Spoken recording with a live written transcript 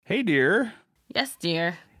Hey, dear. Yes,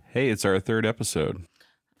 dear. Hey, it's our third episode.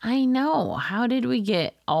 I know. How did we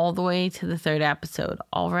get all the way to the third episode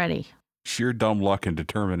already? Sheer dumb luck and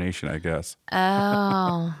determination, I guess.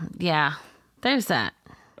 Oh, yeah. There's that.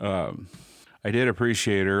 I did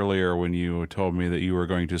appreciate earlier when you told me that you were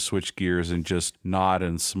going to switch gears and just nod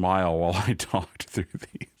and smile while I talked through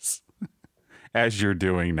these, as you're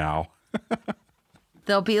doing now.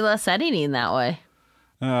 There'll be less editing that way.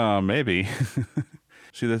 Maybe.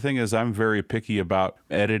 See, the thing is, I'm very picky about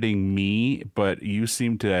editing me, but you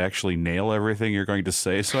seem to actually nail everything you're going to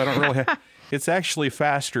say, so I don't really have... It's actually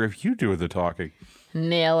faster if you do the talking.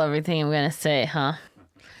 Nail everything I'm going to say, huh?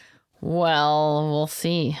 Well, we'll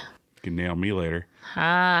see. You can nail me later.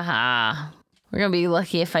 Ha ha. We're going to be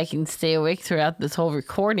lucky if I can stay awake throughout this whole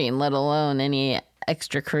recording, let alone any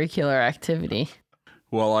extracurricular activity.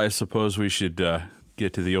 Well, I suppose we should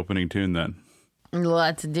get to the opening tune then.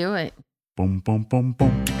 Let's do it. Boom, boom, boom,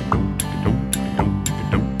 boom.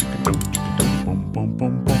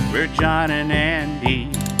 We're John and Andy.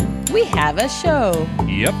 We have a show.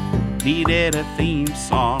 Yep. Needed a theme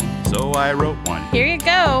song, so I wrote one. Here you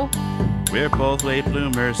go. We're both late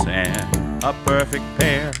bloomers and a perfect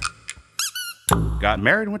pair. Got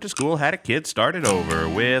married, went to school, had a kid, started over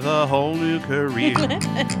with a whole new career.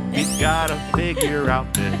 You gotta figure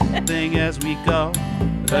out this thing as we go.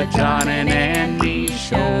 The John and Andy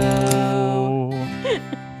Show.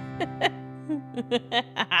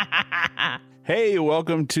 Hey,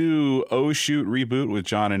 welcome to Oh Shoot Reboot with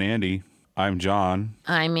John and Andy. I'm John.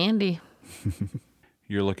 I'm Andy.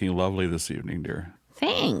 You're looking lovely this evening, dear.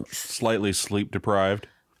 Thanks. Slightly sleep deprived.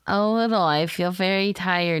 A little. I feel very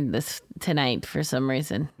tired tonight for some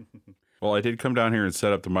reason. Well, I did come down here and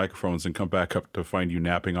set up the microphones and come back up to find you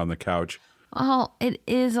napping on the couch. Oh, it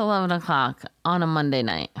is 11 o'clock on a Monday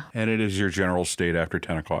night. And it is your general state after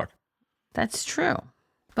 10 o'clock. That's true.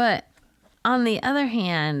 But on the other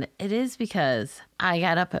hand, it is because I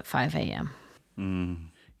got up at 5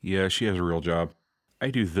 a.m. Yeah, she has a real job. I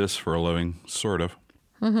do this for a living, sort of.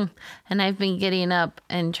 Mm-hmm. And I've been getting up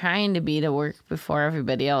and trying to be to work before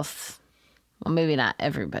everybody else. Well, maybe not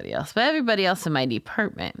everybody else, but everybody else in my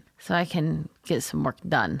department, so I can get some work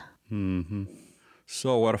done. Mm-hmm.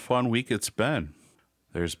 So what a fun week it's been.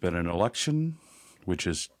 There's been an election, which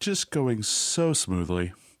is just going so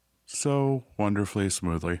smoothly. So wonderfully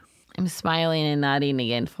smoothly. I'm smiling and nodding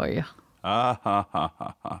again for you. Ah, ha, ha,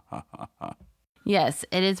 ha, ha, ha, ha. Yes,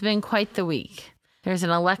 it has been quite the week. There's an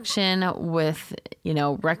election with,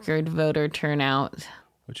 record voter turnout.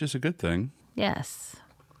 Which is a good thing. Yes.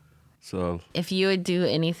 So if you would do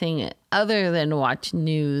anything other than watch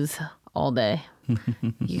news all day,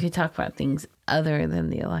 you could talk about things other than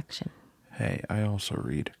the election. Hey, I also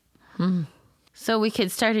read. So we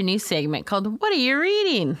could start a new segment called What Are You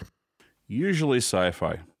Reading? Usually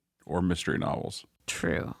sci-fi or mystery novels.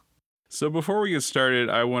 True. So before we get started,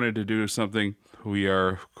 I wanted to do something. We are,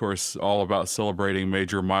 of course, all about celebrating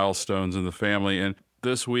major milestones in the family. And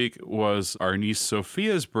this week was our niece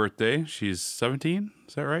Sophia's birthday. She's 17,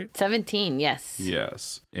 is that right? 17, yes.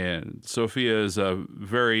 Yes. And Sophia is a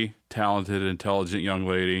very talented, intelligent young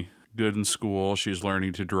lady, good in school. She's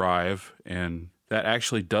learning to drive, and that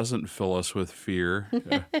actually doesn't fill us with fear.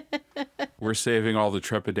 We're saving all the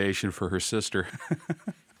trepidation for her sister.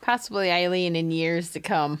 Possibly Eileen in years to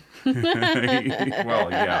come. Well,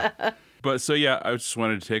 yeah. But so, yeah, I just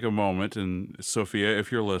wanted to take a moment, and Sophia,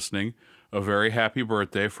 if you're listening, a very happy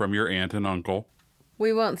birthday from your aunt and uncle.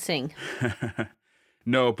 We won't sing.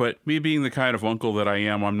 No, but me being the kind of uncle that I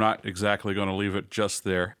am, I'm not exactly going to leave it just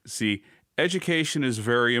there. See, education is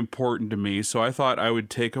very important to me, so I thought I would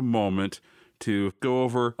take a moment to go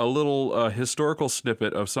over a little historical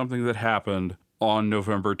snippet of something that happened on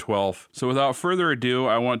November 12th. So without further ado,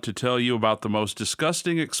 I want to tell you about the most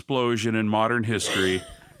disgusting explosion in modern history.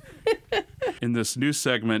 In this new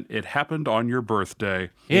segment, It Happened on Your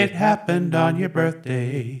Birthday. It happened on your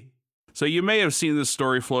birthday. So you may have seen this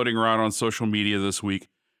story floating around on social media this week.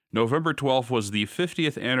 November 12th was the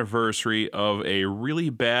 50th anniversary of a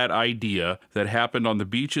really bad idea that happened on the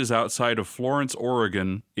beaches outside of Florence,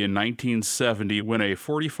 Oregon in 1970 when a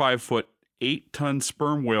 45-foot, 8-ton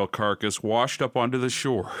sperm whale carcass washed up onto the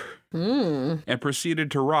shore and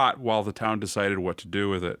proceeded to rot while the town decided what to do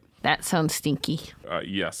with it. That sounds stinky.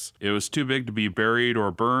 Yes. It was too big to be buried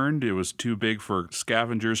or burned. It was too big for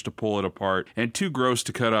scavengers to pull it apart and too gross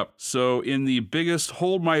to cut up. So in the biggest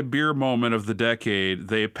hold my beer moment of the decade,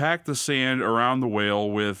 they packed the sand around the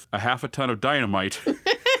whale with a half a ton of dynamite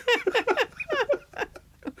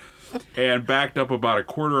and backed up about a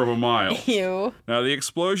quarter of a mile. Ew. Now, the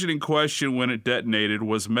explosion in question when it detonated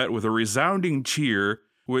was met with a resounding cheer,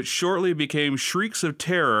 which shortly became shrieks of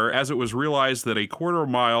terror as it was realized that a quarter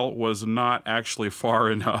mile was not actually far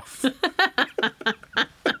enough.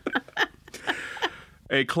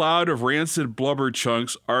 A cloud of rancid blubber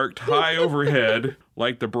chunks arced high overhead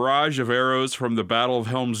like the barrage of arrows from the Battle of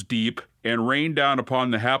Helm's Deep and rained down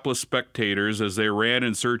upon the hapless spectators as they ran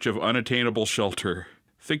in search of unattainable shelter.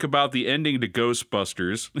 Think about the ending to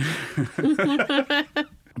Ghostbusters.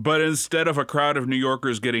 But instead of a crowd of New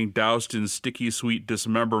Yorkers getting doused in sticky sweet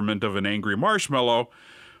dismemberment of an angry marshmallow,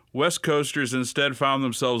 West Coasters instead found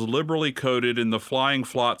themselves liberally coated in the flying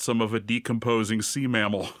flotsam of a decomposing sea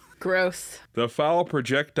mammal. Gross. The foul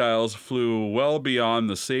projectiles flew well beyond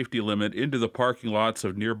the safety limit into the parking lots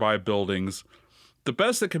of nearby buildings. The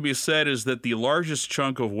best that can be said is that the largest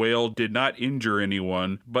chunk of whale did not injure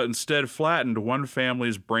anyone, but instead flattened one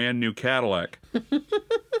family's brand new Cadillac.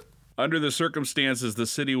 Under the circumstances, the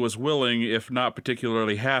city was willing, if not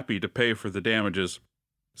particularly happy, to pay for the damages.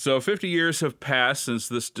 So 50 years have passed since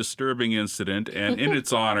this disturbing incident, and in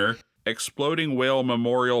its honor, Exploding Whale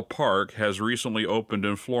Memorial Park has recently opened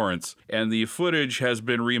in Florence, and the footage has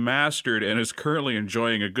been remastered and is currently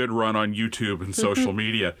enjoying a good run on YouTube and social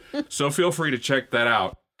media. So feel free to check that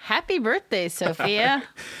out. Happy birthday, Sophia.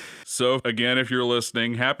 So again, if you're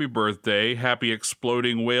listening, happy birthday, happy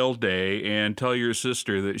Exploding Whale Day, and tell your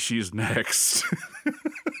sister that she's next.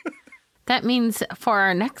 That means for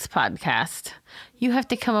our next podcast, you have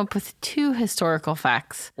to come up with 2 historical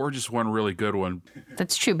facts. Or just one really good one.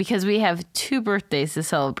 That's true, because we have 2 birthdays to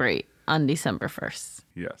celebrate on December 1st.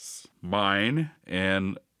 Yes. Mine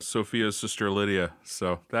and Sophia's sister Lydia.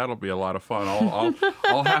 So that'll be a lot of fun.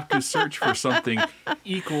 I'll have to search for something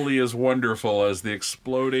equally as wonderful as the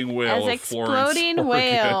exploding whale of Florence. Exploding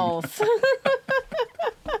whales.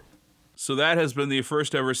 So that has been the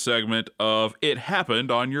first ever segment of It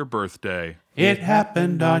Happened on Your Birthday. It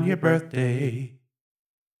happened on your birthday.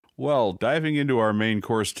 Well, diving into our main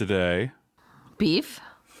course today. Beef?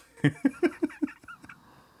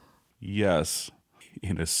 Yes,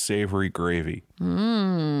 in a savory gravy.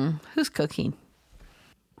 Who's cooking?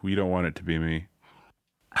 We don't want it to be me.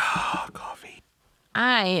 Coffee.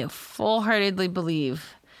 I full-heartedly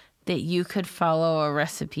believe that you could follow a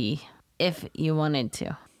recipe if you wanted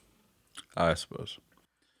to. I suppose.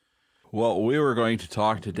 Well, we were going to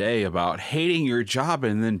talk today about hating your job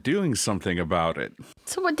and then doing something about it.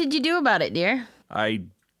 So what did you do about it, dear? I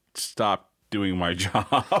stopped doing my job.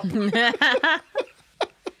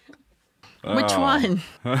 Which one?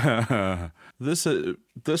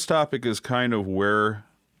 This topic is kind of where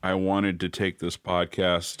I wanted to take this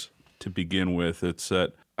podcast to begin with. It's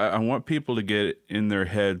that I want people to get in their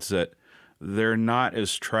heads that they're not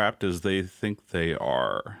as trapped as they think they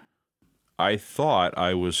are. I thought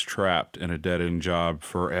I was trapped in a dead-end job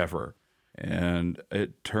forever, and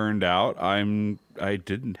it turned out I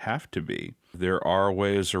didn't have to be. There are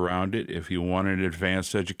ways around it. If you want an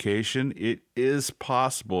advanced education, it is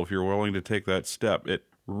possible if you're willing to take that step. It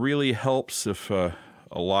really helps if a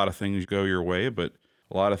lot of things go your way, but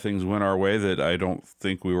a lot of things went our way that I don't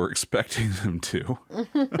think we were expecting them to.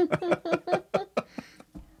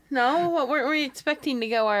 No? What weren't we expecting to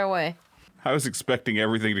go our way? I was expecting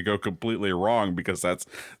everything to go completely wrong because that's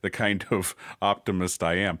the kind of optimist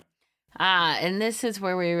I am. And this is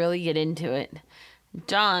where we really get into it.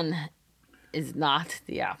 John is not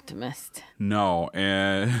the optimist. No,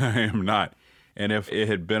 and I am not. And if it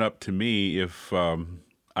had been up to me, if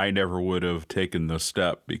I never would have taken the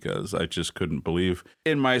step because I just couldn't believe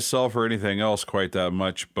in myself or anything else quite that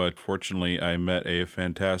much. But fortunately, I met a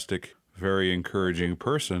fantastic, very encouraging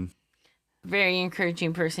person. Very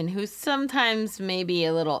encouraging person who's sometimes maybe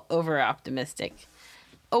a little over-optimistic.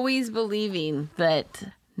 Always believing that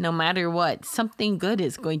no matter what, something good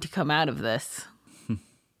is going to come out of this.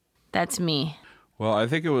 That's me. Well, I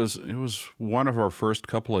think it was one of our first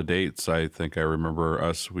couple of dates. I think I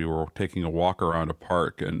remember we were taking a walk around a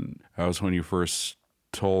park, and that was when you first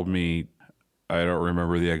told me, I don't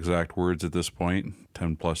remember the exact words at this point,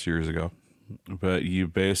 10 plus years ago, but you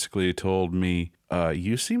basically told me,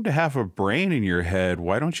 you seem to have a brain in your head.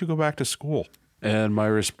 Why don't you go back to school? And my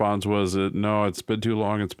response was, no, it's been too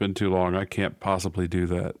long. It's been too long. I can't possibly do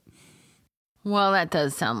that. Well, that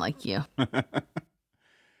does sound like you.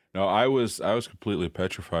 No, I was completely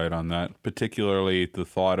petrified on that, particularly the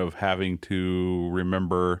thought of having to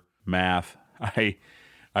remember math.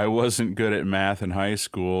 I wasn't good at math in high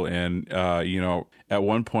school, and at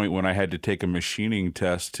one point when I had to take a machining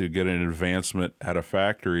test to get an advancement at a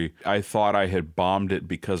factory, I thought I had bombed it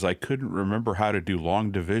because I couldn't remember how to do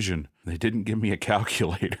long division. They didn't give me a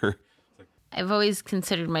calculator. I've always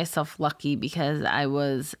considered myself lucky because I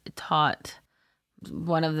was taught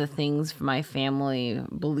One of the things my family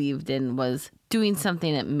believed in was doing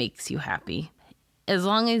something that makes you happy. As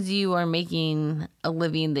long as you are making a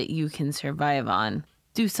living that you can survive on,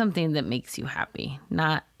 do something that makes you happy,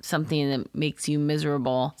 not something that makes you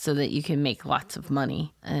miserable so that you can make lots of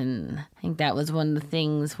money. And I think that was one of the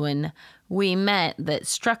things when we met that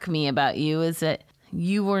struck me about you, is that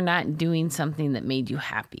you were not doing something that made you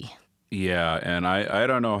happy. Yeah, and I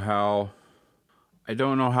don't know how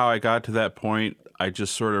I got to that point. I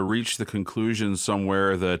just sort of reached the conclusion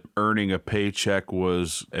somewhere that earning a paycheck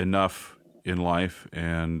was enough in life,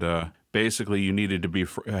 and basically you needed to be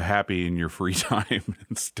happy in your free time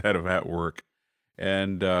instead of at work.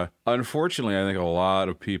 And unfortunately, I think a lot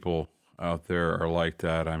of people out there are like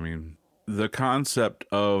that. I mean, the concept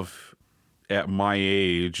of, at my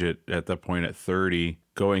age, at that point at 30,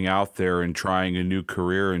 going out there and trying a new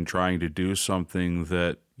career and trying to do something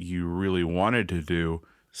that you really wanted to do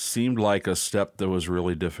seemed like a step that was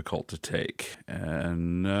really difficult to take.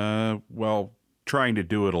 And, well, trying to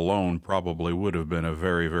do it alone probably would have been a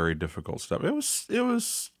very, very difficult step. It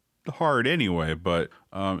was hard anyway, but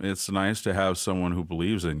it's nice to have someone who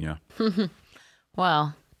believes in you.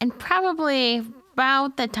 Well, and probably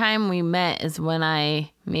about the time we met is when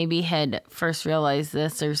I maybe had first realized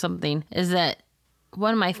this or something, is that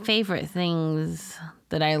one of my favorite things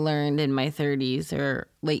that I learned in my 30s or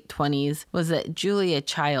late 20s was that Julia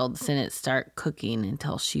Childs didn't start cooking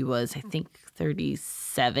until she was, I think,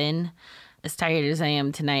 37. As tired as I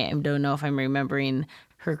am tonight, I don't know if I'm remembering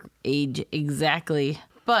her age exactly,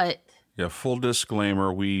 but... Yeah, full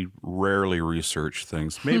disclaimer, we rarely research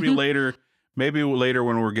things. Maybe later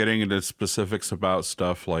when we're getting into specifics about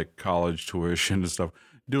stuff like college tuition and stuff,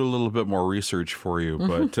 do a little bit more research for you.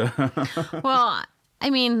 But Well, I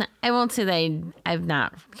mean, I won't say that I've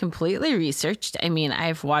not completely researched. I mean,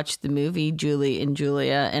 I've watched the movie Julie and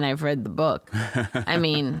Julia, and I've read the book. I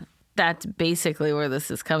mean, that's basically where this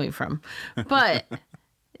is coming from. But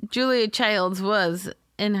Julia Childs was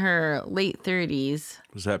in her late 30s.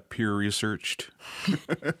 Was that peer researched?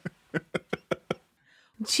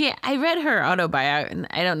 I read her autobiography.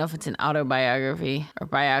 I don't know if it's an autobiography or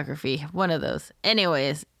biography, one of those.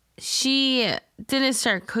 Anyways, she didn't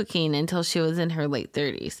start cooking until she was in her late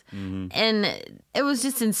 30s. Mm-hmm. And it was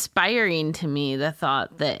just inspiring to me, the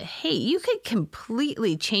thought that, hey, you could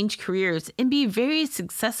completely change careers and be very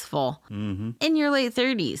successful in your late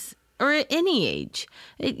 30s or at any age.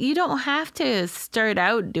 You don't have to start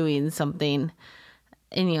out doing something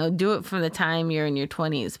and, do it from the time you're in your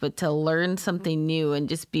 20s, but to learn something new and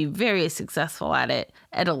just be very successful at it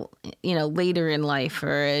at later in life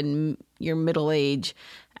or in your middle age.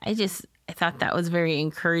 I thought that was very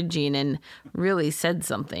encouraging and really said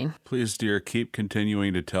something. Please, dear, keep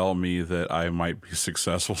continuing to tell me that I might be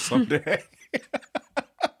successful someday.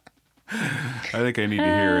 I think I need to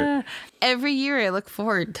hear it. Every year I look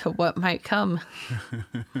forward to what might come.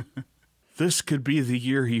 This could be the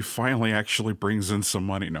year he finally actually brings in some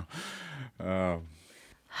money. No.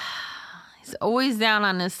 He's always down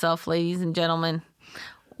on himself, ladies and gentlemen.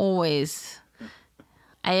 Always.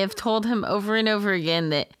 I have told him over and over again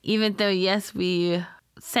that even though, yes, we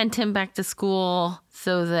sent him back to school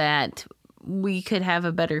so that we could have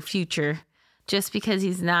a better future, just because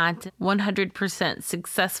he's not 100%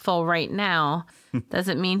 successful right now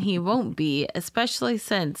doesn't mean he won't be, especially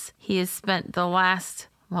since he has spent the last,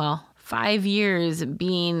 5 years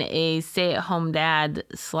being a stay-at-home dad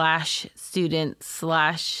 / student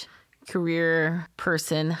 / career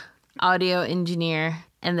person, audio engineer,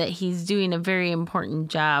 and that he's doing a very important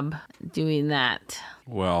job doing that.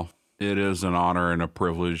 Well, it is an honor and a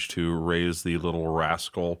privilege to raise the little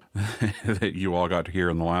rascal that you all got to hear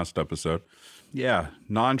in the last episode. Yeah,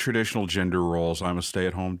 non-traditional gender roles. I'm a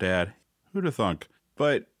stay-at-home dad. Who'd have thunk?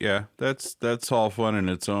 But yeah, that's all fun in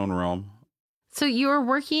its own realm. So you were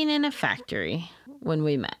working in a factory when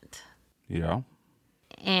we met. Yeah.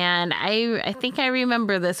 And I think I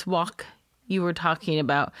remember this walk you were talking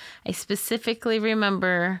about. I specifically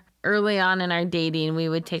remember early on in our dating, we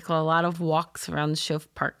would take a lot of walks around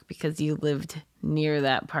Shove Park because you lived near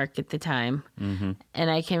that park at the time. Mm-hmm. And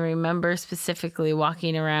I can remember specifically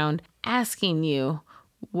walking around asking you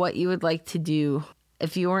what you would like to do.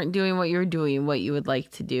 If you weren't doing what you were doing, what you would like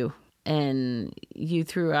to do. And you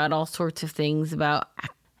threw out all sorts of things about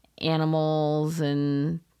animals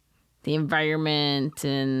and the environment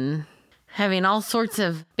and having all sorts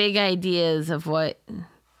of big ideas of what...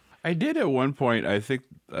 I did at one point. I think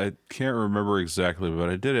I can't remember exactly, but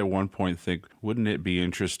I did at one point think, wouldn't it be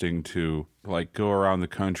interesting to like go around the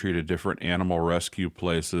country to different animal rescue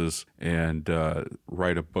places and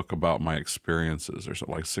write a book about my experiences or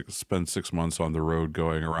something, like spend 6 months on the road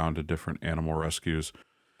going around to different animal rescues.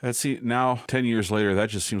 And see, now 10 years later, that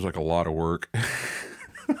just seems like a lot of work.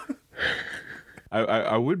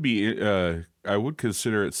 I would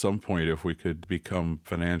consider at some point, if we could become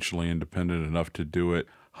financially independent enough to do it,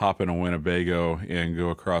 hop in a Winnebago and go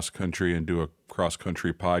across country and do a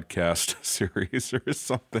cross-country podcast series or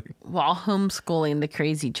something. While homeschooling the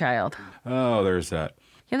crazy child. Oh, there's that.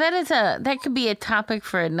 Yeah, that could be a topic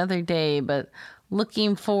for another day, but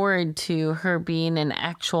looking forward to her being in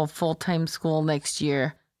actual full-time school next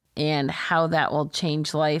year and how that will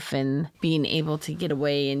change life and being able to get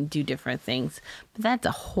away and do different things. But that's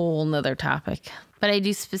a whole nother topic. But I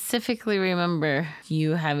do specifically remember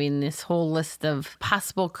you having this whole list of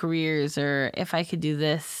possible careers or if I could do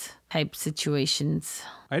this type situations.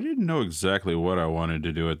 I didn't know exactly what I wanted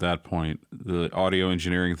to do at that point. The audio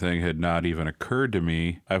engineering thing had not even occurred to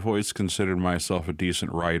me. I've always considered myself a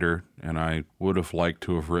decent writer, and I would have liked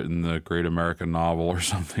to have written the Great American Novel or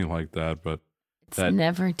something like that, but it's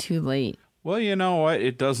never too late. Well, you know what?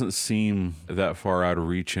 It doesn't seem that far out of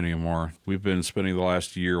reach anymore. We've been spending the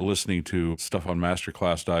last year listening to stuff on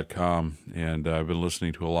masterclass.com, and I've been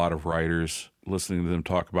listening to a lot of writers, listening to them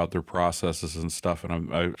talk about their processes and stuff,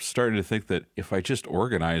 and I'm starting to think that if I just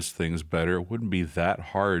organized things better, it wouldn't be that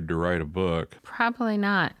hard to write a book. Probably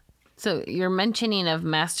not. So you're mentioning of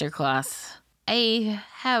Masterclass. I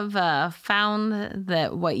have found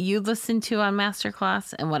that what you listen to on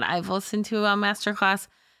Masterclass and what I've listened to on Masterclass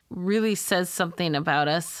really says something about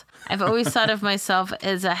us. I've always thought of myself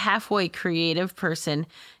as a halfway creative person,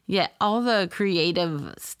 yet all the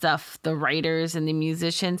creative stuff, the writers and the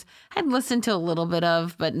musicians, I'd listen to a little bit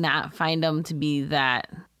of, but not find them to be that.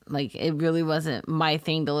 Like, it really wasn't my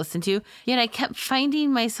thing to listen to. Yet I kept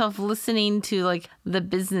finding myself listening to, like, the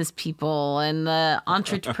business people and the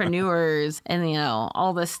entrepreneurs and, you know,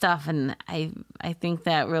 all this stuff. And I think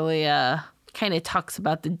that really kind of talks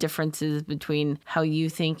about the differences between how you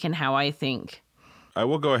think and how I think. I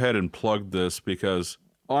will go ahead and plug this because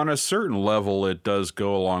on a certain level, it does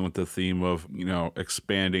go along with the theme of, you know,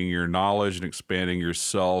 expanding your knowledge and expanding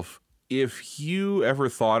yourself. If you ever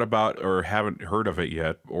thought about or haven't heard of it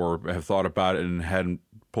yet or have thought about it and hadn't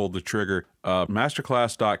pulled the trigger,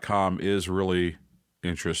 masterclass.com is really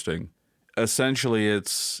interesting. Essentially,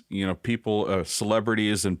 it's, you know, people,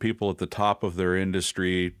 celebrities and people at the top of their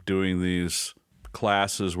industry doing these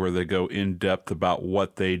classes where they go in depth about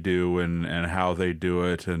what they do and how they do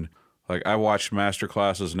it. And like, I watched master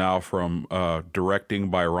classes now from directing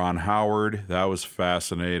by Ron Howard. That was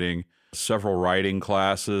fascinating. Several writing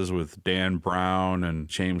classes with Dan Brown and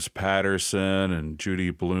James Patterson and Judy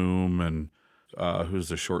Blume and who's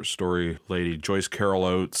the short story lady, Joyce Carol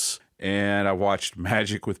Oates. And I watched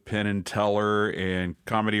Magic with Penn and Teller and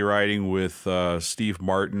comedy writing with Steve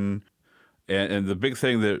Martin. And the big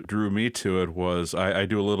thing that drew me to it was I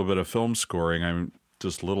do a little bit of film scoring. I'm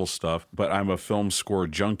just little stuff, but I'm a film score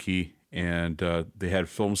junkie. And they had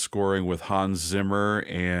film scoring with Hans Zimmer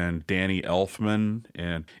and Danny Elfman.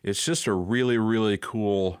 And it's just a really, really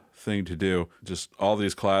cool thing to do. Just all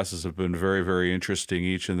these classes have been very, very interesting,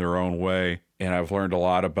 each in their own way. And I've learned a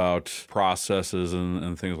lot about processes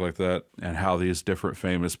and things like that and how these different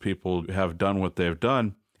famous people have done what they've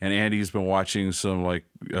done. And Andy's been watching some like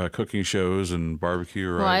cooking shows and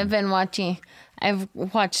barbecue. Well, I've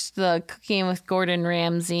watched the Cooking with Gordon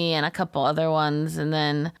Ramsay and a couple other ones. And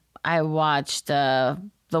then I watched the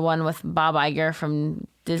one with Bob Iger from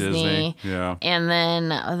Disney. Yeah. And then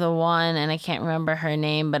the one, and I can't remember her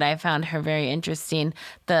name, but I found her very interesting.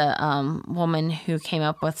 The woman who came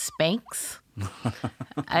up with Spanx.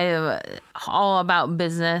 All about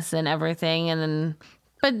business and everything. And then,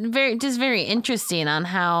 but very interesting on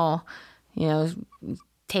how, you know,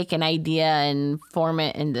 take an idea and form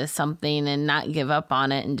it into something and not give up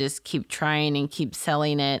on it and just keep trying and keep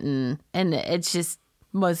selling it. And it's just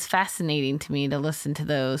was fascinating to me to listen to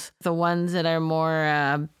those. The ones that are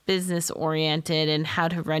more business oriented and how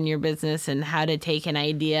to run your business and how to take an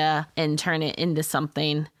idea and turn it into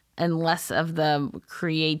something, and less of the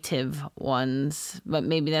creative ones. But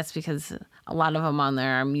maybe that's because a lot of them on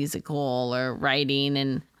there are musical or writing,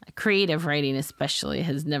 and creative writing especially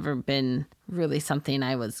has never been really something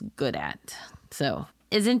I was good at. So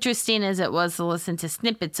as interesting as it was to listen to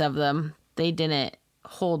snippets of them, they didn't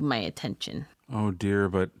hold my attention. Oh dear,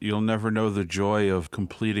 but you'll never know the joy of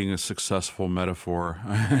completing a successful metaphor.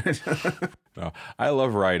 No, I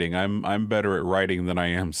love writing. I'm better at writing than I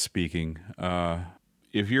am speaking.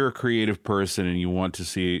 if you're a creative person and you want to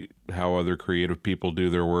see how other creative people do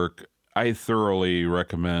their work, I thoroughly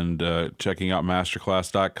recommend checking out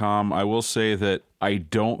masterclass.com. I will say that I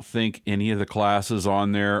don't think any of the classes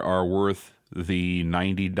on there are worth the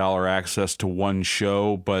 $90 access to one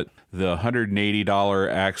show, but the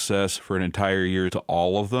 $180 access for an entire year to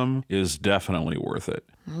all of them is definitely worth it.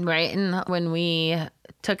 Right. And when we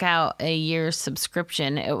took out a year's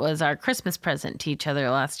subscription, it was our Christmas present to each other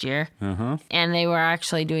last year. And they were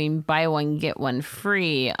actually doing buy one, get one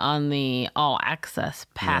free on the all access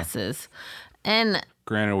passes. And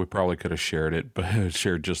granted, we probably could have shared it, but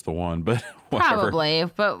shared just the one, but whatever. Probably,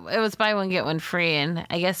 but it was buy one, get one free. And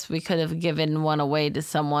I guess we could have given one away to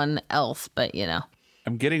someone else, but you know.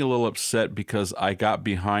 I'm getting a little upset because I got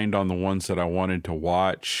behind on the ones that I wanted to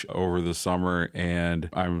watch over the summer, and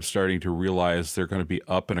I'm starting to realize they're going to be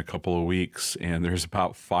up in a couple of weeks, and there's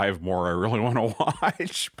about 5 more I really want to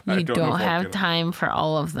watch. But you don't have time for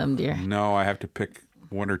all of them, dear. No, I have to pick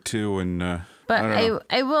 1 or 2, and but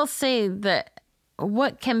I will say that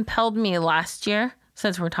what compelled me last year,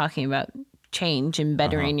 since we're talking about change and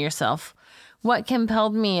bettering yourself, what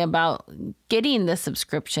compelled me about getting the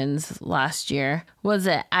subscriptions last year was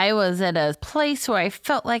that I was at a place where I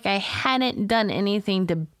felt like I hadn't done anything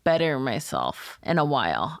to better myself in a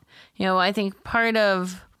while. You know, I think part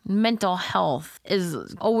of mental health is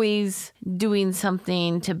always doing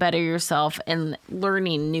something to better yourself and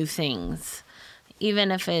learning new things,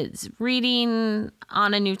 even if it's reading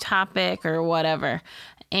on a new topic or whatever.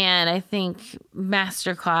 And I think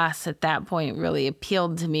Masterclass at that point really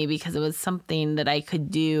appealed to me because it was something that I could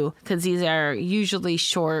do, because these are usually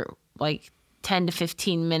short, like 10 to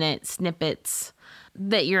 15 minute snippets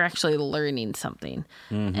that you're actually learning something.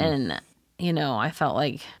 And, you know, I felt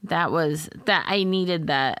like that I needed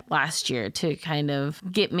that last year to kind of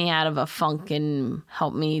get me out of a funk and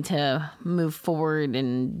help me to move forward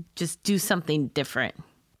and just do something different.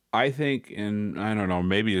 I think, and I don't know,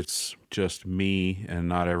 maybe it's just me and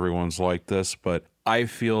not everyone's like this, but I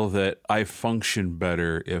feel that I function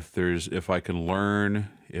better if I can learn,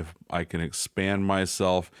 if I can expand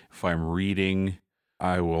myself, if I'm reading.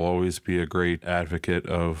 I will always be a great advocate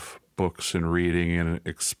of books and reading and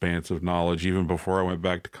expansive knowledge. Even before I went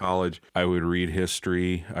back to college, I would read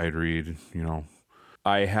history. I'd read,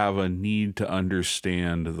 I have a need to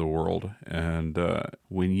understand the world. And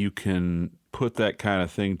when you can put that kind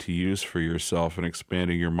of thing to use for yourself and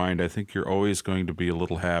expanding your mind, I think you're always going to be a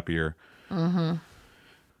little happier.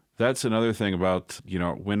 That's another thing about,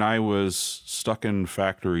 when I was stuck in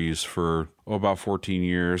factories for about 14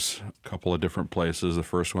 years, a couple of different places. The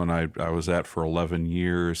first one I was at for 11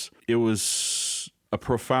 years. It was a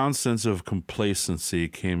profound sense of complacency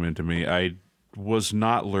came into me. I was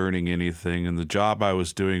not learning anything, and the job I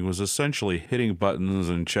was doing was essentially hitting buttons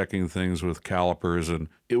and checking things with calipers, and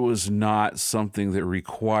it was not something that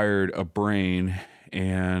required a brain,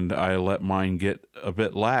 and I let mine get a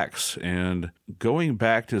bit lax. And going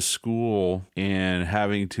back to school and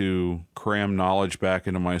having to cram knowledge back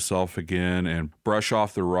into myself again and brush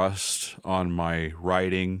off the rust on my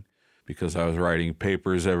writing, because I was writing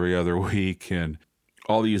papers every other week and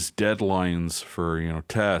all these deadlines for,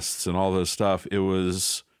 tests and all this stuff. It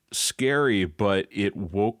was scary, but it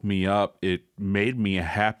woke me up. It made me a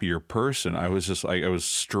happier person. I was just I was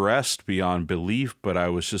stressed beyond belief, but I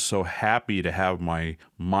was just so happy to have my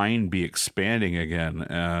mind be expanding again.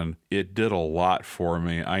 And it did a lot for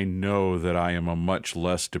me. I know that I am a much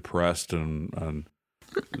less depressed and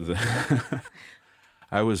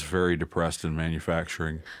I was very depressed in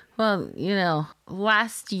manufacturing. Well,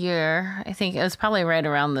 last year, I think it was probably right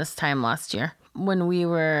around this time last year, when we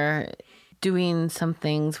were doing some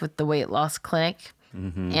things with the weight loss clinic.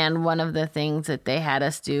 And one of the things that they had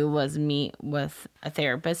us do was meet with a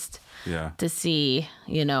therapist to see,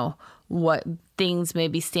 what things may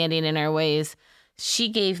be standing in our ways. She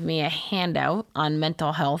gave me a handout on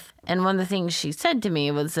mental health. And one of the things she said to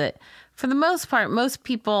me was that for the most part, most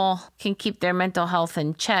people can keep their mental health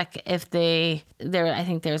in check if I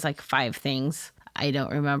think there's like 5 things. I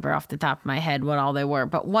don't remember off the top of my head what all they were,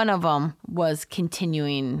 but one of them was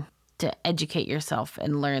continuing to educate yourself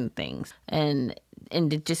and learn things and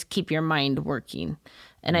to just keep your mind working.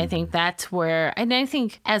 And I think that's where, and I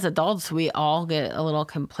think as adults, we all get a little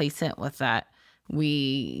complacent with that.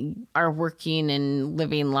 We are working and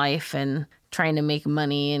living life and trying to make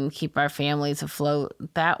money and keep our families afloat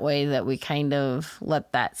that way, that we kind of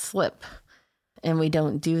let that slip. And we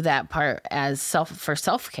don't do that part as for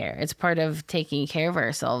self-care. It's part of taking care of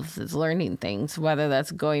ourselves, is learning things, whether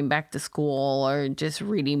that's going back to school or just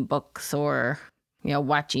reading books or,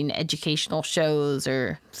 watching educational shows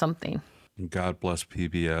or something. God bless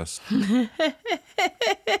PBS.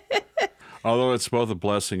 Although it's both a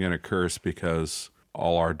blessing and a curse because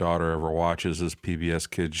all our daughter ever watches is PBS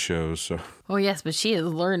Kids shows. So Oh, yes, but she has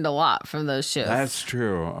learned a lot from those shows. that's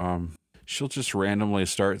true. She'll just randomly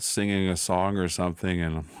start singing a song or something,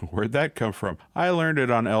 and where'd that come from? I learned it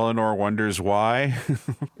on Eleanor Wonders Why.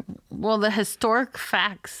 Well, the historic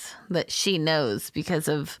facts that she knows because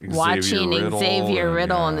of Xavier watching Riddle Xavier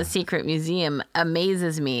Riddle in yeah. the Secret Museum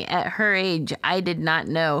amazes me. At her age, I did not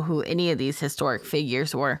know who any of these historic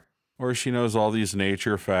figures were. Or she knows all these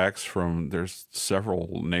nature facts from, there's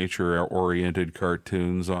several nature-oriented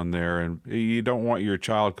cartoons on there, and you don't want your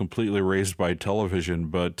child completely raised by television,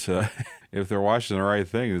 but if they're watching the right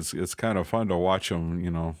thing, it's kind of fun to watch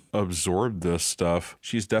them, absorb this stuff.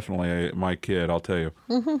 She's definitely my kid, I'll tell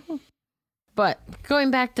you. But going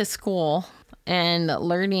back to school and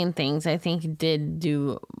learning things, I think did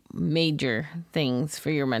do major things for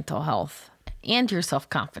your mental health and your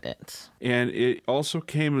self-confidence. And it also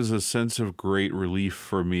came as a sense of great relief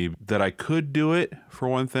for me that I could do it, for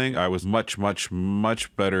one thing. I was much, much,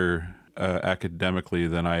 much better academically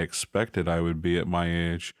than I expected I would be at my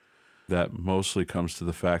age. That mostly comes to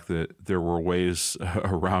the fact that there were ways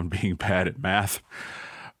around being bad at math.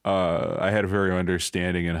 I had a very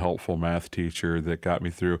understanding and helpful math teacher that got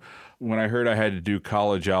me through. When I heard I had to do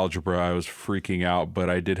college algebra, I was freaking out, but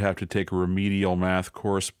I did have to take a remedial math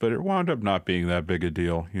course, but it wound up not being that big a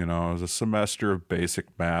deal. It was a semester of basic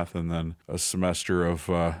math and then a semester of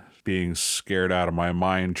being scared out of my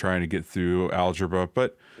mind trying to get through algebra.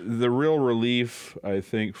 But the real relief, I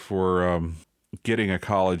think, for getting a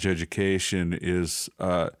college education is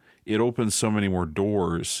it opens so many more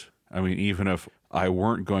doors. I mean, even if I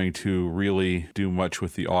weren't going to really do much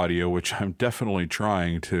with the audio, which I'm definitely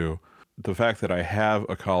trying to, the fact that I have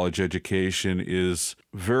a college education is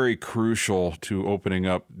very crucial to opening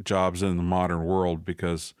up jobs in the modern world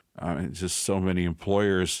because just so many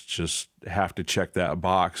employers just have to check that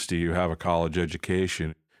box. Do you have a college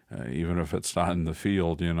education? Even if it's not in the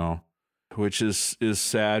field, which is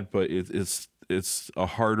sad, but it's a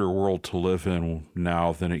harder world to live in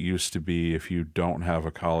now than it used to be if you don't have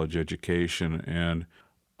a college education. And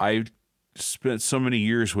I spent so many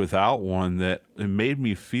years without one that it made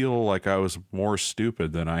me feel like I was more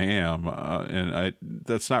stupid than I am. And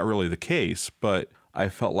that's not really the case, but I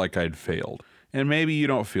felt like I'd failed. And maybe you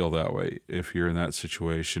don't feel that way if you're in that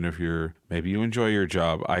situation. Maybe you enjoy your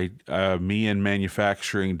job. Me and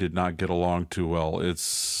manufacturing did not get along too well.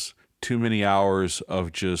 It's too many hours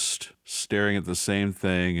of just staring at the same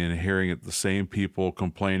thing and hearing at the same people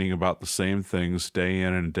complaining about the same things day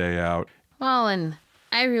in and day out. Well, and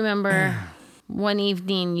I remember one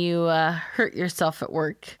evening you hurt yourself at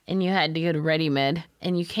work and you had to go to ReadyMed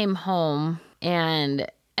and you came home and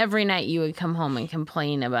every night you would come home and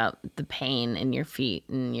complain about the pain in your feet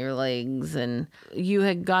and your legs, and you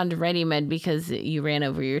had gone to ReadyMed because you ran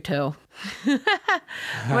over your toe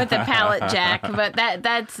with a pallet jack. But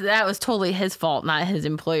that was totally his fault, not his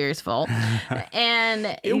employer's fault.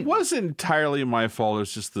 And it wasn't entirely my fault. It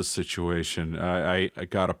was just the situation. I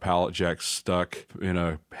got a pallet jack stuck in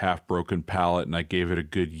a half-broken pallet, and I gave it a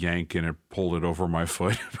good yank, and it pulled it over my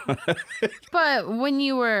foot. But when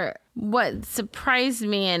you were... What surprised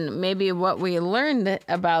me and maybe what we learned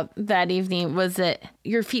about that evening was that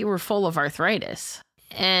your feet were full of arthritis.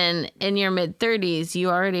 And in your mid-30s, you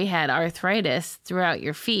already had arthritis throughout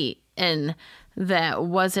your feet. And that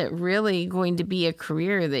wasn't really going to be a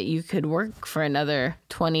career that you could work for another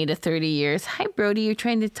 20 to 30 years. Hi, Brody, you're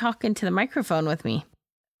trying to talk into the microphone with me.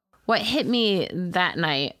 What hit me that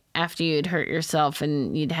night after you'd hurt yourself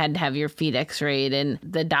and you'd had to have your feet x-rayed and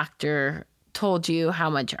the doctor told you how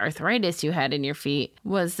much arthritis you had in your feet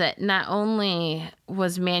was that not only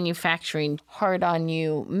was manufacturing hard on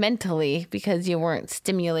you mentally because you weren't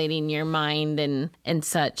stimulating your mind and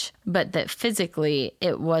such, but that physically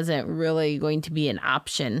it wasn't really going to be an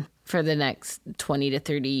option for the next 20 to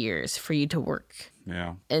 30 years for you to work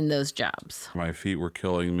in those jobs. My feet were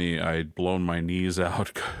killing me. I'd blown my knees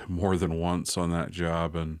out more than once on that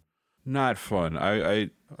job, and not fun. I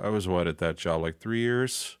was at that job, like 3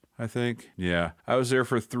 years? I think. Yeah. I was there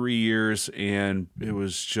for 3 years and it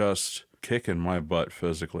was just kicking my butt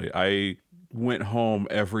physically. I went home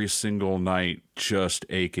every single night just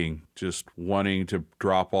aching, just wanting to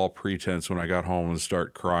drop all pretense when I got home and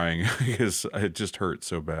start crying because it just hurt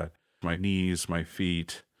so bad. My knees, my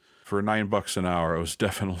feet. For $9 an hour, it was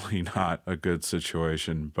definitely not a good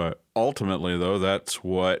situation. But ultimately, though, that's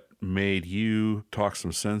what made you talk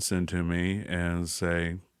some sense into me and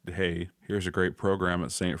say, hey, here's a great program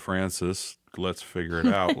at St. Francis. Let's figure it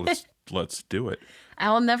out. Let's do it.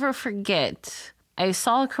 I'll never forget. I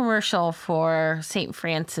saw a commercial for St.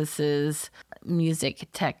 Francis's music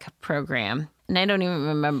tech program. And I don't even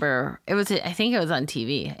remember. I think it was on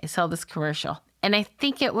TV. I saw this commercial. And I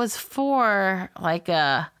think it was for like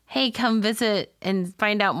hey, come visit and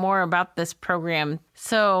find out more about this program.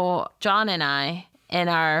 So John and I, in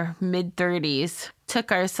our mid-30s,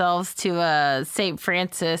 took ourselves to a St.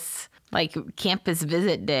 Francis like campus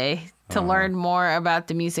visit day to learn more about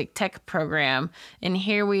the music tech program. And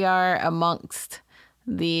here we are amongst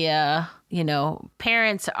the,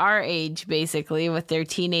 parents our age, basically, with their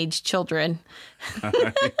teenage children.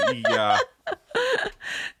 Yeah.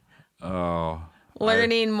 Oh.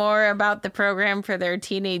 Learning more about the program for their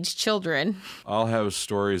teenage children. I'll have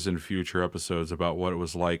stories in future episodes about what it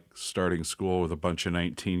was like starting school with a bunch of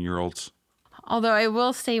 19-year-olds. Although I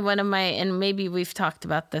will say and maybe we've talked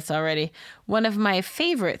about this already, one of my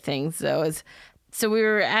favorite things, though, is, so we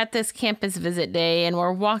were at this campus visit day and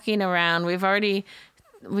we're walking around. We've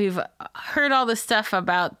heard all the stuff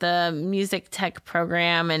about the music tech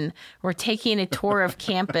program and we're taking a tour of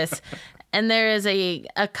campus. And there is a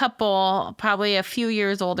couple, probably a few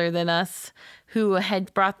years older than us, who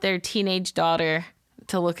had brought their teenage daughter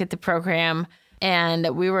to look at the program.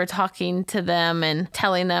 And we were talking to them and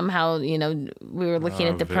telling them how, we were looking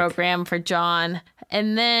at the program for John.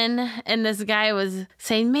 And this guy was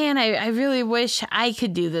saying, man, I really wish I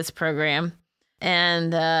could do this program.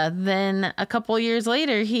 And then a couple years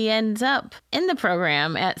later, he ends up in the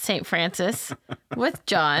program at St. Francis with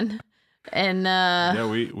John. And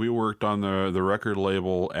we worked on the record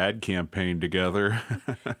label ad campaign together.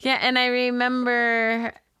 Yeah, and I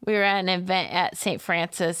remember we were at an event at St.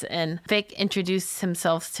 Francis and Vic introduced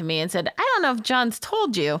himself to me and said, I don't know if John's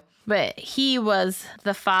told you, but he was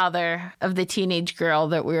the father of the teenage girl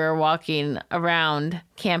that we were walking around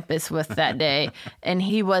campus with that day. And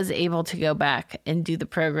he was able to go back and do the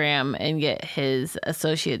program and get his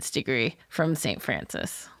associate's degree from St.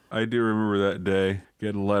 Francis. I do remember that day,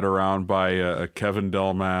 getting led around by Kevin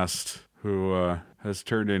Delmast, who has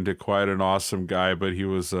turned into quite an awesome guy, but he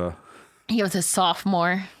was a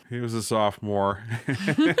sophomore. He was a sophomore.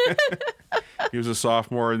 He was a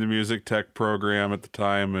sophomore in the music tech program at the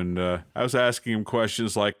time, and I was asking him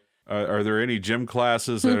questions like, are there any gym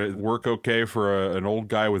classes that work okay for an old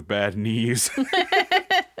guy with bad knees?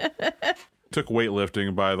 Took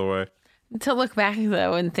weightlifting, by the way. To look back,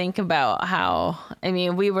 though, and think about how, we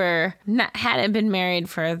hadn't been married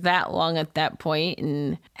for that long at that point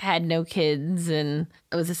and had no kids. And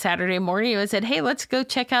it was a Saturday morning. I said, hey, let's go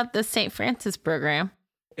check out the St. Francis program.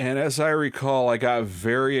 And as I recall, I got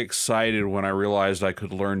very excited when I realized I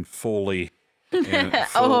could learn Foley.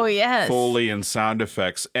 Oh, yes. Foley and sound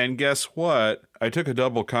effects. And guess what? I took a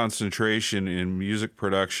double concentration in music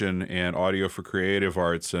production and audio for creative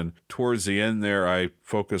arts. And towards the end there, I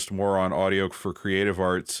focused more on audio for creative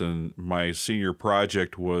arts. And my senior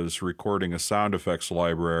project was recording a sound effects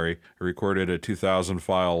library. I recorded a 2,000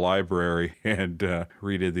 file library and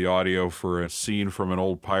redid the audio for a scene from an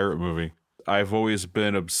old pirate movie. I've always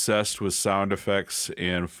been obsessed with sound effects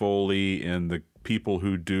and Foley and the people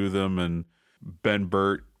who do them, and Ben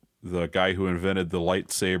Burt, the guy who invented the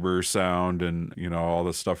lightsaber sound and, all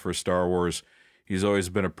the stuff for Star Wars. He's always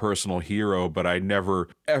been a personal hero, but I never,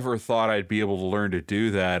 ever thought I'd be able to learn to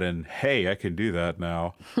do that. And hey, I can do that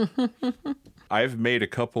now. I've made a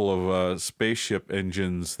couple of spaceship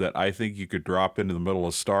engines that I think you could drop into the middle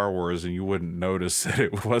of Star Wars and you wouldn't notice that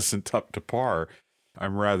it wasn't up to par.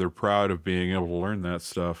 I'm rather proud of being able to learn that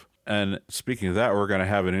stuff. And speaking of that, we're going to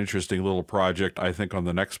have an interesting little project, I think, on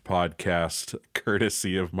the next podcast,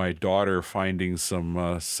 courtesy of my daughter finding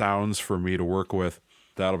some sounds for me to work with.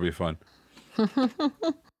 That'll be fun.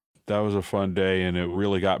 That was a fun day, and it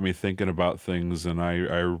really got me thinking about things, and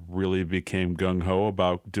I really became gung-ho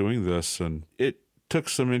about doing this. And it took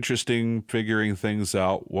some interesting figuring things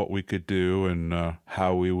out, what we could do and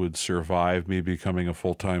how we would survive me becoming a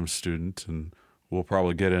full-time student. And we'll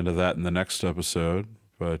probably get into that in the next episode.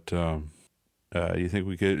 But you think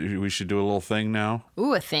we should do a little thing now?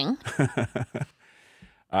 Ooh, a thing.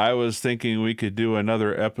 I was thinking we could do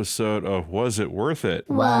another episode of Was It Worth It?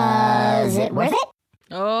 Was it worth it?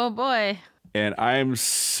 Oh, boy. And I'm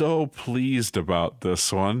so pleased about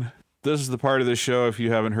this one. This is the part of the show, if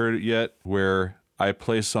you haven't heard it yet, where I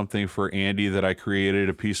play something for Andy that I created,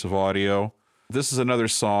 a piece of audio. This is another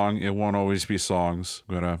song. It won't always be songs.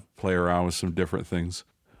 I'm going to play around with some different things.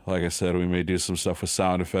 Like I said, we may do some stuff with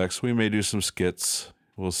sound effects. We may do some skits.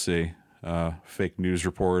 We'll see. Fake news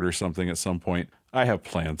report or something at some point. I have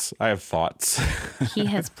plans. I have thoughts. He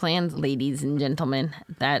has plans, ladies and gentlemen.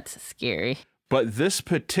 That's scary. But this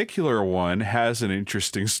particular one has an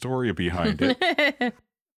interesting story behind it.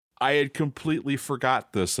 I had completely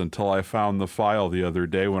forgot this until I found the file the other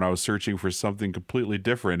day when I was searching for something completely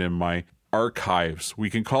different in my archives.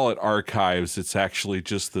 We can call it archives. It's actually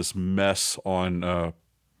just this mess on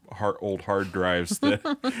old hard drives that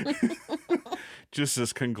just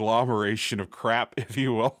this conglomeration of crap, if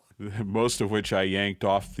you will. Most of which I yanked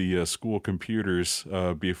off the school computers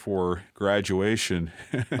before graduation.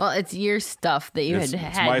 Well, it's your stuff that you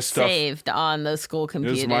had saved on the school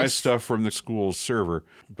computers. It was my stuff from the school server.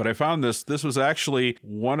 But I found this. This was actually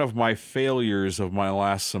one of my failures of my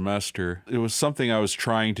last semester. It was something I was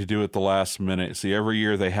trying to do at the last minute. See, every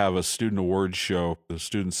year they have a student awards show. The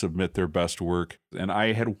students submit their best work. And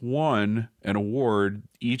I had won an award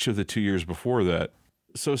each of the 2 years before that.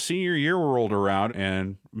 So senior year rolled around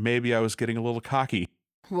and maybe I was getting a little cocky.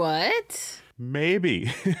 What?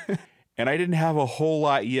 Maybe. And I didn't have a whole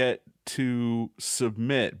lot yet to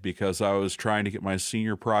submit because I was trying to get my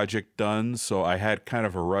senior project done. So I had kind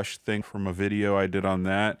of a rush thing from a video I did on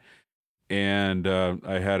that. And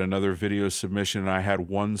I had another video submission and I had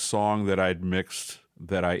one song that I'd mixed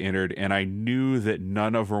that I entered, and I knew that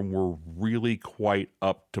none of them were really quite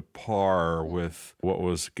up to par with what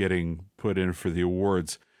was getting put in for the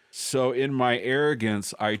awards. So in my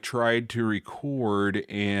arrogance, I tried to record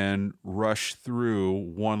and rush through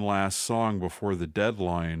one last song before the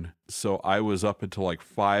deadline. So I was up until like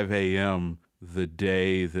 5 a.m. the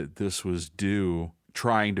day that this was due,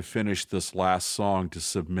 trying to finish this last song to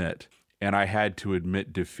submit. And I had to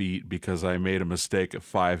admit defeat because I made a mistake at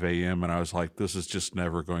 5 a.m. and I was like, this is just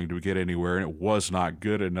never going to get anywhere. And it was not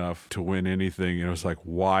good enough to win anything. And it was like,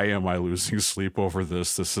 why am I losing sleep over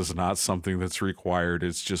this? This is not something that's required.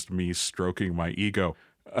 It's just me stroking my ego.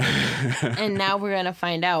 And now we're going to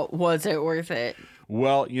find out, was it worth it?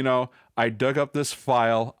 Well, you know, I dug up this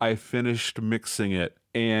file. I finished mixing it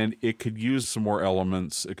and it could use some more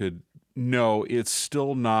elements. No, it's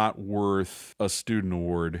still not worth a student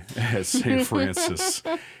award at St. Francis.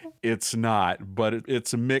 It's not, but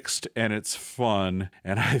it's mixed and it's fun.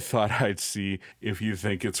 And I thought I'd see if you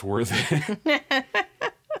think it's worth it.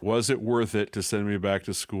 Was it worth it to send me back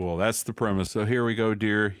to school? That's the premise. So here we go,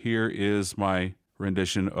 dear. Here is my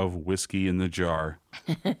rendition of Whiskey in the Jar.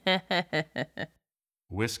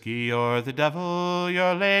 Whiskey, you're the devil,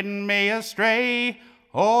 you're leading me astray.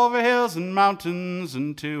 Over hills and mountains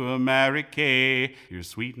and to America. Your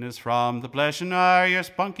sweetness from the pleasure, you're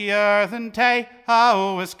spunkier than tay.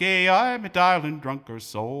 Oh, whiskey, you're my darling, drunk or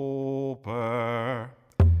sober.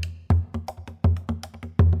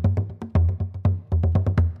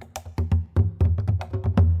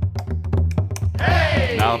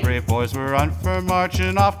 Now, brave boys, we're on for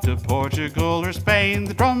marching off to Portugal or Spain.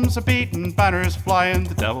 The drums are beating, banners flying,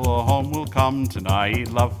 the devil home will come tonight.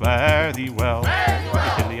 Love, fare thee well.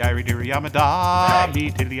 Tiddly-iry-doory yamada,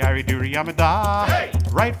 me tiddly-iry-doory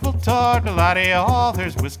yamada. Rightful turtle laddie, oh,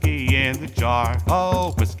 there's whiskey in the jar.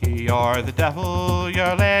 Oh, whiskey, you're the devil,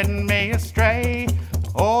 you're leading me astray.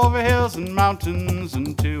 Over hills and mountains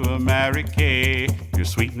and to America. Your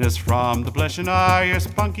sweetness from the blushing are, you're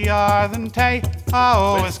spunkier than tay.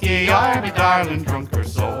 Oh, whiskey, you're me darling, drunk or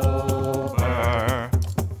sober.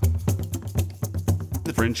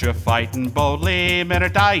 The French are fighting boldly, men are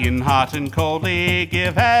dying hot and coldly.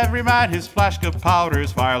 Give every man his flask of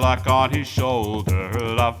powders, firelock on his shoulder.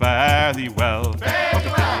 Love, fare thee well.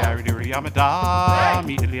 Yamada,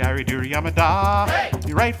 me diddly-iry-doory yamada.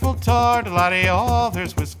 You rightful turtle laddie, oh,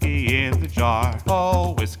 there's whiskey in the jar.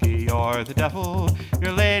 Oh, whiskey, you're the devil,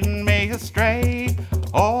 you're leading me astray.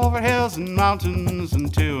 Over hills and mountains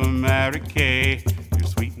and to America. Your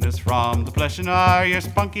sweetness from the pleasure, you're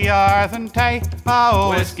spunkier than tay. Oh,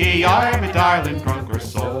 whiskey, you're me darling, drunk or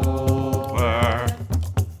sober.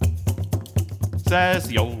 Says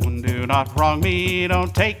the old one, do not wrong me,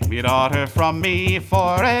 don't take me daughter from me,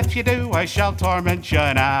 for if you do I shall torment you,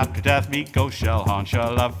 and after death me ghost shall haunt you.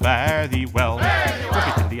 Love, fare thee well.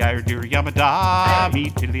 Tiddly-iry-doory yamada, me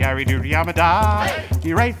tiddly-iry-doory yamada.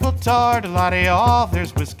 You rightful turtle laddie, oh,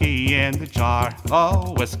 there's whiskey in the jar.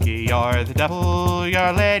 Oh, whiskey, you're the devil,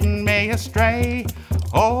 you're leading me astray.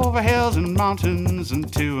 Over hills and mountains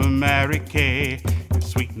and to America. Your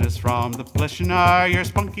sweetness from the pleasure, you're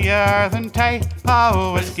spunkier than tay.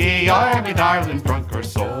 Oh, whiskey, you're me darling, drunk or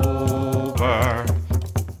sober.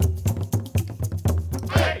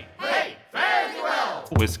 Hey, hey, fare thee well.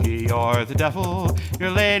 Whiskey, you're the devil,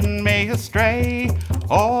 you're leading me astray.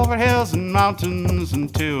 Over hills and mountains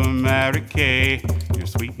and to America. Your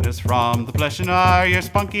sweetness from the pleasure, you're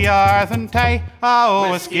spunkier than tay.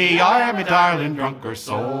 Oh, whiskey, you're me darling, drunk or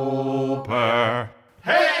sober.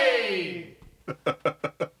 Hey!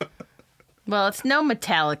 Well, it's no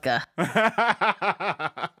Metallica.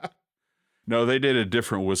 No, they did a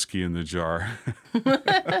different whiskey in the jar.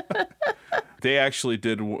 They actually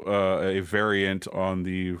did a variant on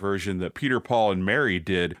the version that Peter, Paul, and Mary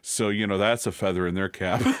did. So, that's a feather in their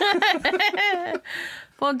cap.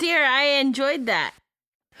 Well, dear, I enjoyed that.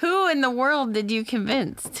 Who in the world did you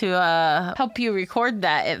convince to help you record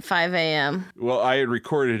that at 5 a.m.? Well, I had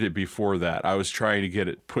recorded it before that. I was trying to get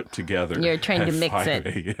it put together. You're trying to mix 5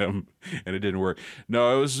 it. a.m. and it didn't work.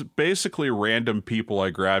 No, it was basically random people I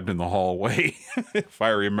grabbed in the hallway, if I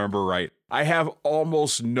remember right. I have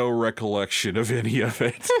almost no recollection of any of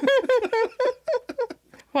it.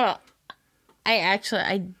 Well,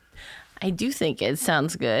 I do think it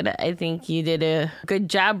sounds good. I think you did a good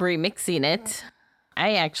job remixing it.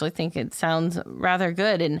 I actually think it sounds rather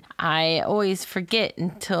good, and I always forget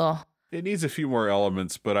until... It needs a few more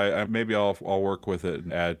elements, but maybe I'll work with it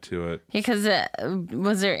and add to it. Because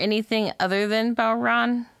was there anything other than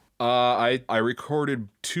Bowron? I recorded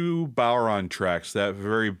 2 Bowron tracks. That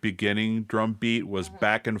very beginning drum beat was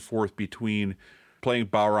back and forth between playing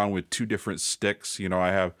Bowron with 2 different sticks.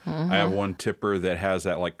 I have one tipper that has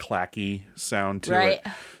that like clacky sound to it.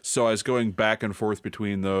 So I was going back and forth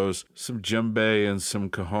between those, some djembe and some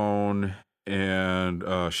cajon and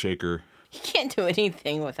shaker. You can't do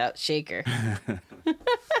anything without shaker.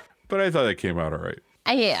 But I thought it came out all right.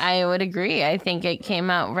 I would agree. I think it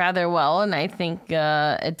came out rather well, and I think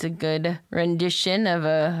it's a good rendition of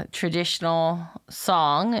a traditional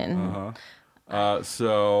song. And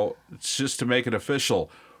so it's just to make it official.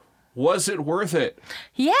 Was it worth it?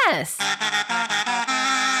 Yes.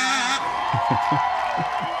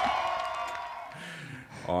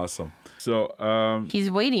 Awesome. So he's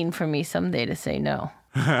waiting for me someday to say no.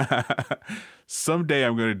 Someday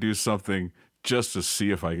I'm going to do something just to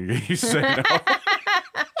see if I can get you to say no.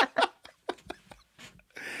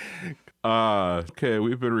 Okay,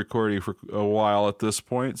 we've been recording for a while at this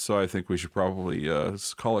point, so I think we should probably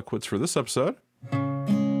call it quits for this episode.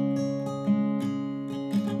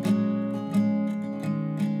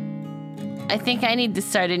 I think I need to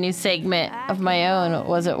start a new segment of my own.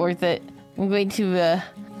 Was it worth it? I'm going to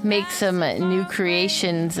make some new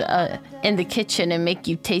creations in the kitchen and make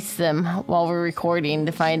you taste them while we're recording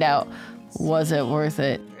to find out, was it worth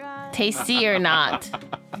it? Tasty or not?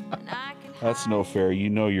 That's no fair.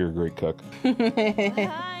 You're a great cook.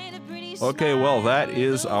 Okay, well, that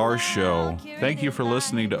is our show. Thank you for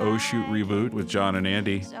listening to Oh Shoot Reboot with John and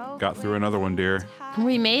Andy. Got through another one, dear.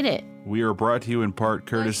 We made it. We are brought to you in part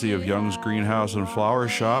courtesy of Young's Greenhouse and Flower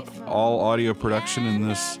Shop. All audio production in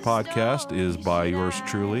this podcast is by yours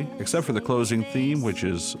truly, except for the closing theme, which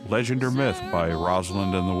is Legend or Myth by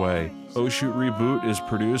Rosalind and the Way. Oh Shoot Reboot is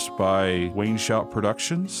produced by Wayne Shout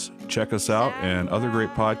Productions. Check us out and other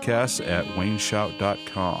great podcasts at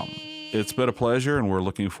wayneshout.com. It's been a pleasure, and we're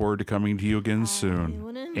looking forward to coming to you again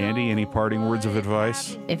soon. Andy, any parting words of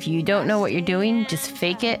advice? If you don't know what you're doing, just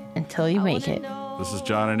fake it until you make it. This is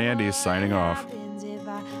John and Andy signing off.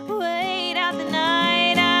 Wait out the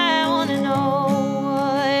night, I wanna know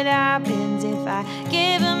what happens if I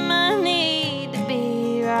give him my need to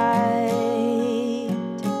be right.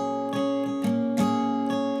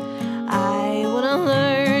 I wanna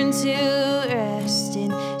learn to rest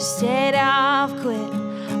instead of quit.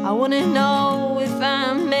 I wanna know if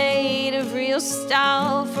I'm made of real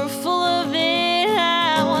stuff or full of it.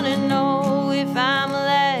 I wanna know if I'm a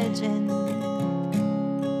legend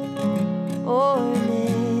or myth.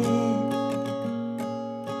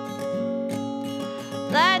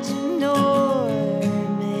 Legend or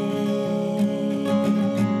myth.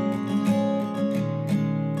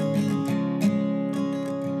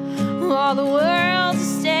 While the world's a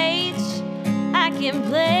stage, I can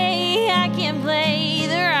play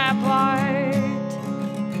the right part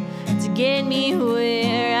to get me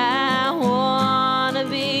where I wanna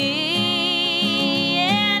be,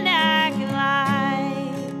 and I can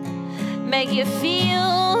lie, make you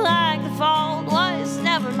feel like the fault was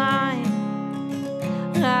never mine.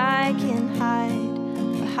 I can hide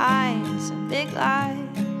behind some big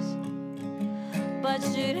lies, but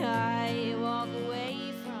should I walk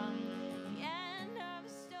away from the end of a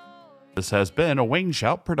story? This has been a Wayne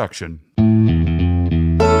Shout production.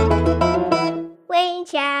 Wayne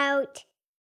Shout.